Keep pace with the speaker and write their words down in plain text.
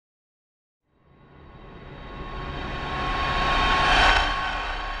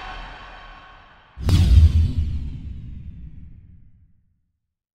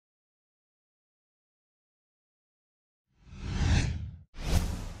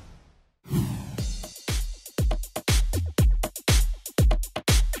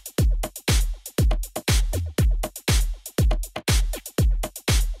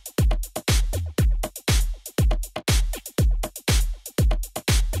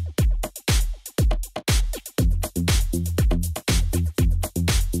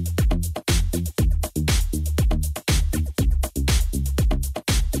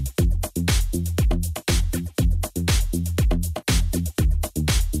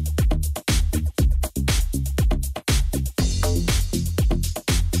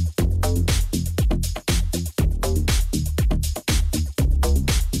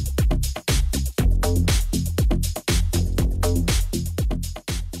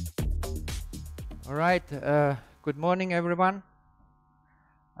All right, good morning everyone.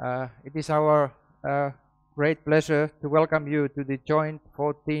 It is our great pleasure to welcome you to the joint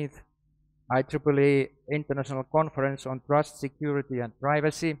 14th IEEE International Conference on Trust, Security and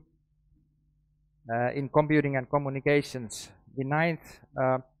Privacy in Computing and Communications, the 9th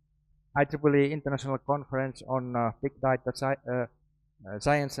IEEE International Conference on Big Data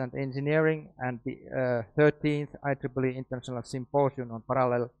Science and Engineering, and the 13th IEEE International Symposium on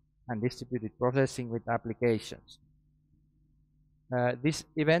Parallel and Distributed Processing with Applications. This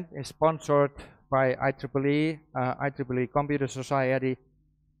event is sponsored by IEEE, IEEE Computer Society,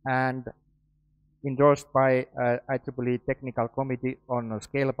 and endorsed by IEEE Technical Committee on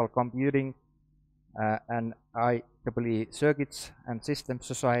Scalable Computing and IEEE Circuits and Systems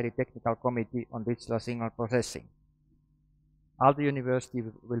Society Technical Committee on Digital Signal Processing. Aalto University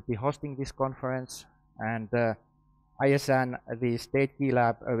will be hosting this conference, and ISN, the State Key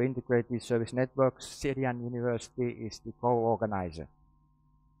Lab of Integrated Service Networks, Syrian University, is the co-organizer.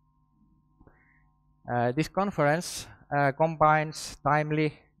 This conference combines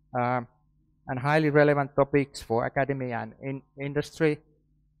timely and highly relevant topics for academia and industry,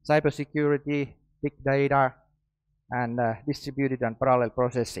 cybersecurity, big data, and distributed and parallel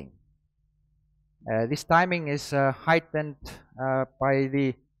processing. This timing is heightened by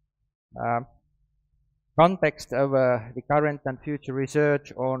the context of the current and future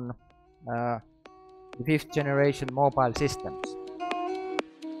research on the 5th generation mobile systems.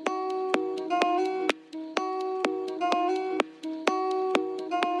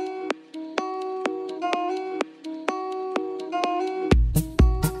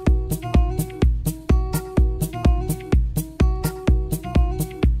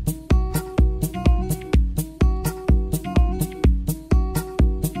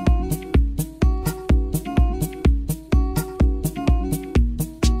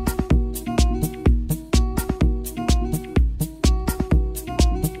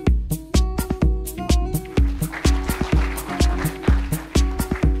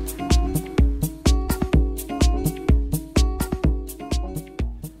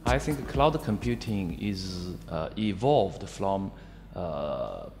 I think cloud computing is evolved from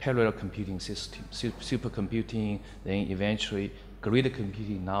parallel computing system, supercomputing, then eventually grid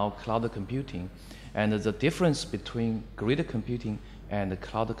computing, now cloud computing. And the difference between grid computing and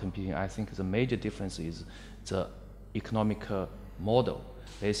cloud computing, I think the major difference is the economic model.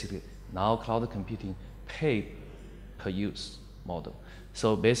 Basically, now cloud computing pay per use model.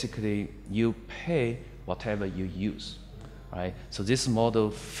 So basically, you pay whatever you use. Right? So this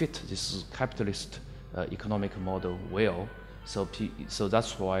model fit this capitalist economic model well. So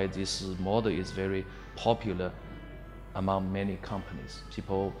that's why this model is very popular among many companies.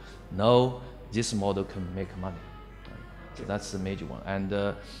 People know this model can make money. Right? So that's the major one. And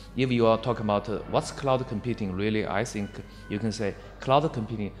if you are talking about what's cloud computing, really, I think you can say cloud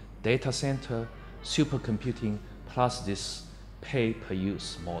computing, data center, supercomputing, plus this pay per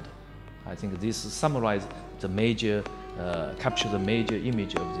use model. I think this summarizes the major capture the major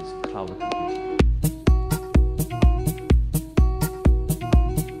image of this cloud computing.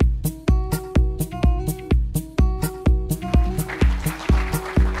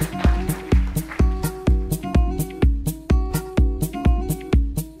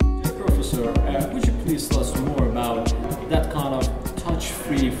 Professor, would you please tell us more about that kind of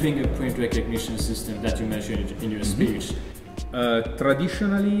touch-free fingerprint recognition system that you mentioned in your speech?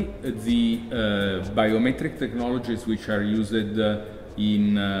 Traditionally, the biometric technologies which are used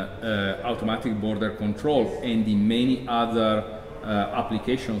in automatic border control and in many other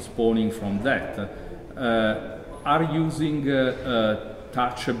applications spawning from that are using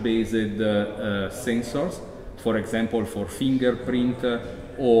touch-based sensors, for example, for fingerprint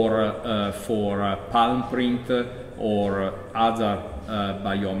or for palm print or other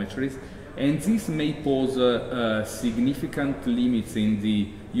biometries. And this may pose significant limits in the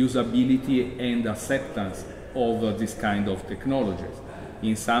usability and acceptance of this kind of technologies.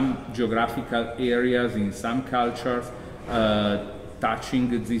 In some geographical areas, in some cultures,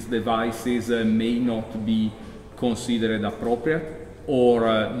 touching these devices may not be considered appropriate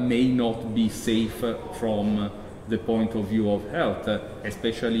or may not be safe from the point of view of health,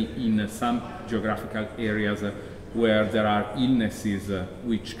 especially in some geographical areas where there are illnesses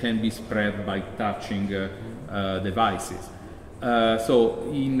which can be spread by touching devices. So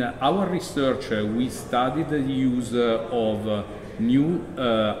in our research, we studied the use of new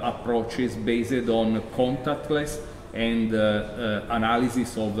approaches based on contactless and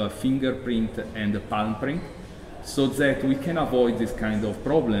analysis of fingerprint and palm print, so that we can avoid this kind of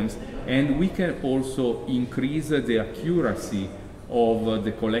problems, and we can also increase the accuracy of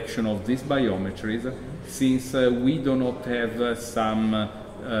the collection of these biometries, since we do not have some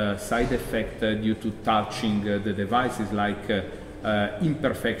side effect due to touching the devices, like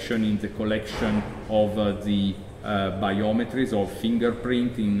imperfection in the collection of the biometries or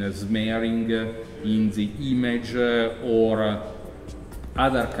fingerprint, in smearing in the image, or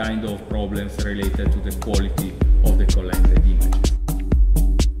other kind of problems related to the quality of the collected image.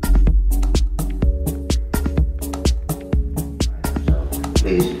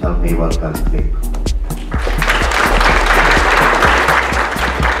 Please help me welcome Vic.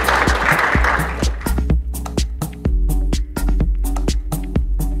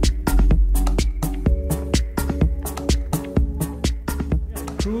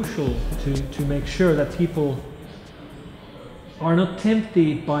 Crucial to make sure that people are not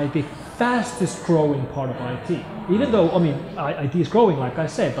tempted by the fastest growing part of IT. Even though, I mean, IT is growing, like I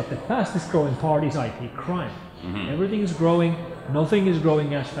said, but the fastest growing part is IT crime. Everything is growing, nothing is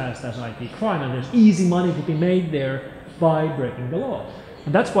growing as fast as IT crime, and there's easy money to be made there by breaking the law.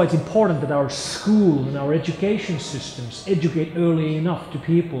 And that's why it's important that our school and our education systems educate early enough to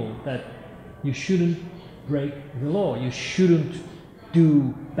people that you shouldn't break the law, you shouldn't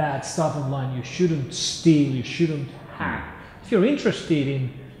do bad stuff online, you shouldn't steal, you shouldn't hack. If you're interested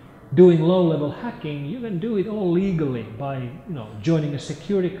in doing low-level hacking, you can do it all legally by joining a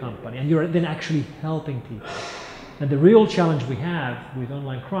security company, and you're then actually helping people. And the real challenge we have with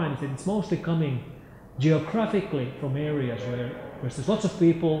online crime is that it's mostly coming geographically from areas where there's lots of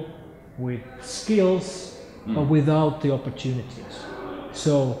people with skills but without the opportunities.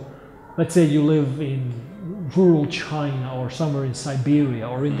 So let's say you live in rural China or somewhere in Siberia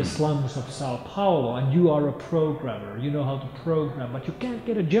or in the slums of Sao Paulo, and you are a programmer, you know how to program, but you can't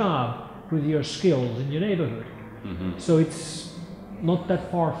get a job with your skills in your neighborhood. So it's not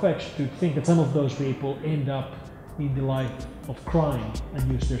that far-fetched to think that some of those people end up in the life of crime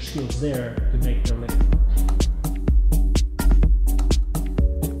and use their skills there to make their living.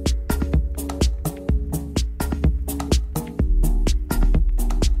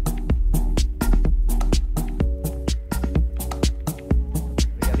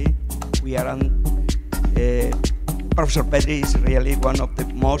 Professor Petri is really one of the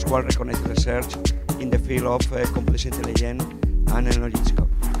most well-recognized research in the field of complex intelligence and analytical.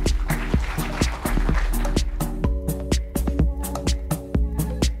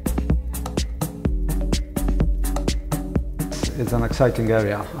 It's an exciting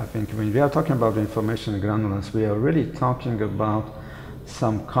area. I think when we are talking about information granulars, we are really talking about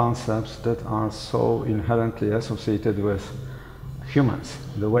some concepts that are so inherently associated with humans,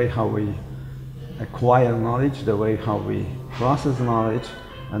 the way how we acquire knowledge, the way how we process knowledge,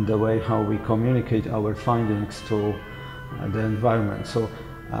 and the way how we communicate our findings to the environment. So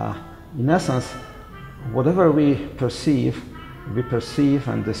in essence, whatever we perceive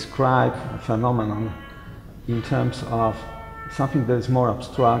and describe a phenomenon in terms of something that is more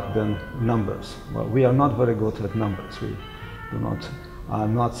abstract than numbers. Well, we are not very good at numbers. We are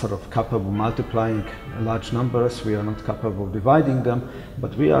not sort of capable of multiplying large numbers. We are not capable of dividing them,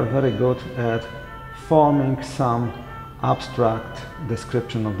 but we are very good at forming some abstract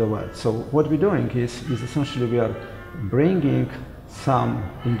description of the world. So what we're doing is essentially we are bringing some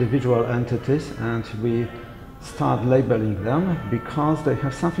individual entities and we start labeling them because they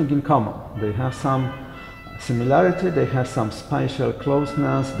have something in common. They have some similarity, they have some spatial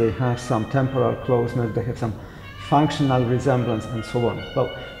closeness, they have some temporal closeness, they have some functional resemblance, and so on. Well,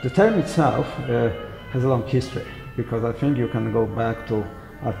 the term itself has a long history, because I think you can go back to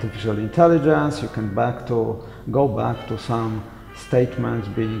artificial intelligence, you can go back to some statements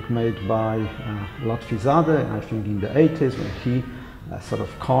being made by Lotfi-Zadeh, I think in the 80s, when he sort of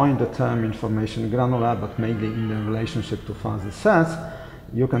coined the term information granular, but mainly in the relationship to fuzzy sets.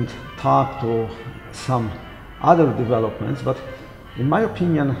 You can talk to some other developments, but in my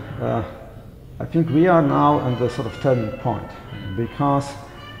opinion, I think we are now at the sort of turning point, because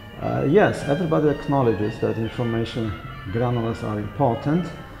yes, everybody acknowledges that information granulars are important,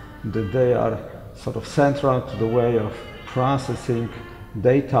 that they are sort of central to the way of processing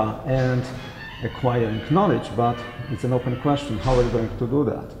data and acquiring knowledge, but it's an open question, how are we going to do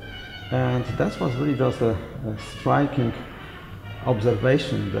that? And that was really just a striking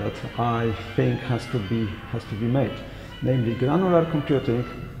observation that I think has to be made. Namely, granular computing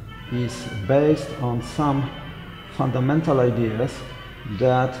is based on some fundamental ideas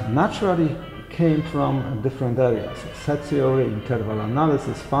that naturally came from different areas: set theory, interval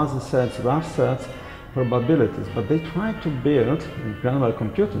analysis, fuzzy sets, rough sets, probabilities. But they try to build, granular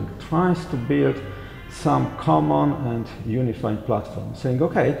computing tries to build some common and unified platform, saying,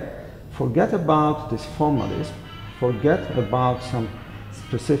 okay, forget about this formalism, forget about some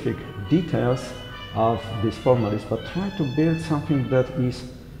specific details of these formalities, but try to build something that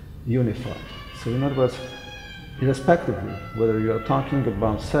is unified. So in other words, irrespectively whether you are talking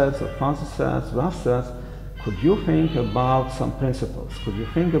about sets or fuzzy sets, rough sets, could you think about some principles? Could you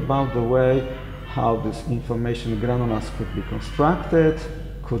think about the way how this information granulars could be constructed,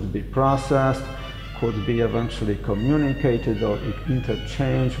 could be processed, could be eventually communicated or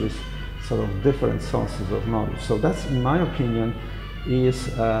interchanged with sort of different sources of knowledge. So that's, in my opinion, is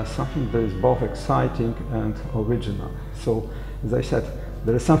something that is both exciting and original. So, as I said,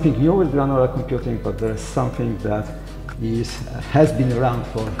 there is something new with granular computing, but there is something that has been around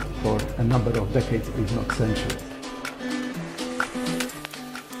for a number of decades, if not centuries.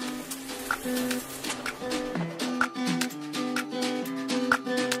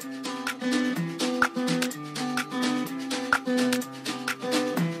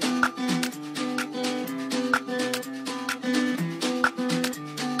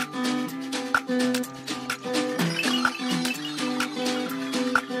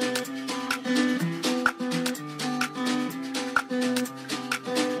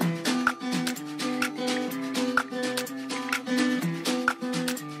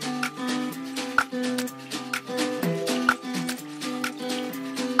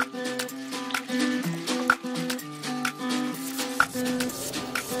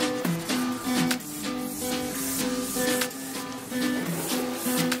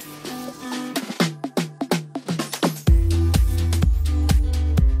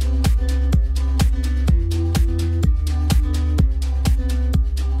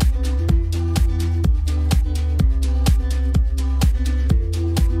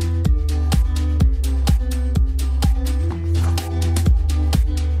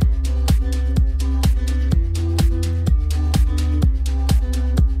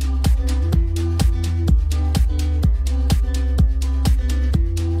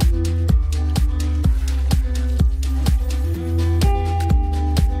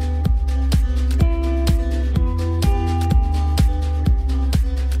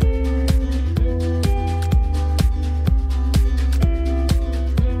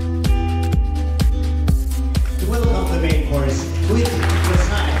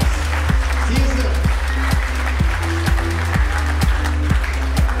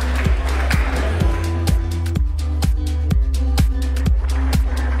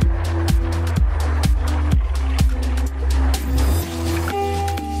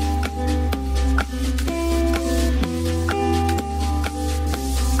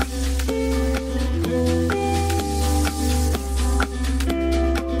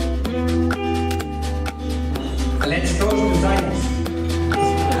 Let's go to science.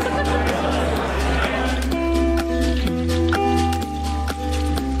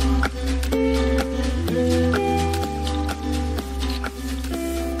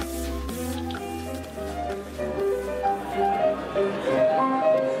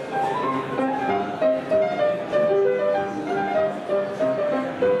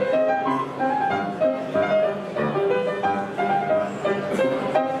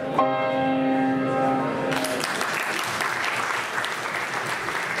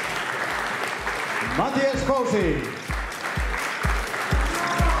 Matthias Kosi.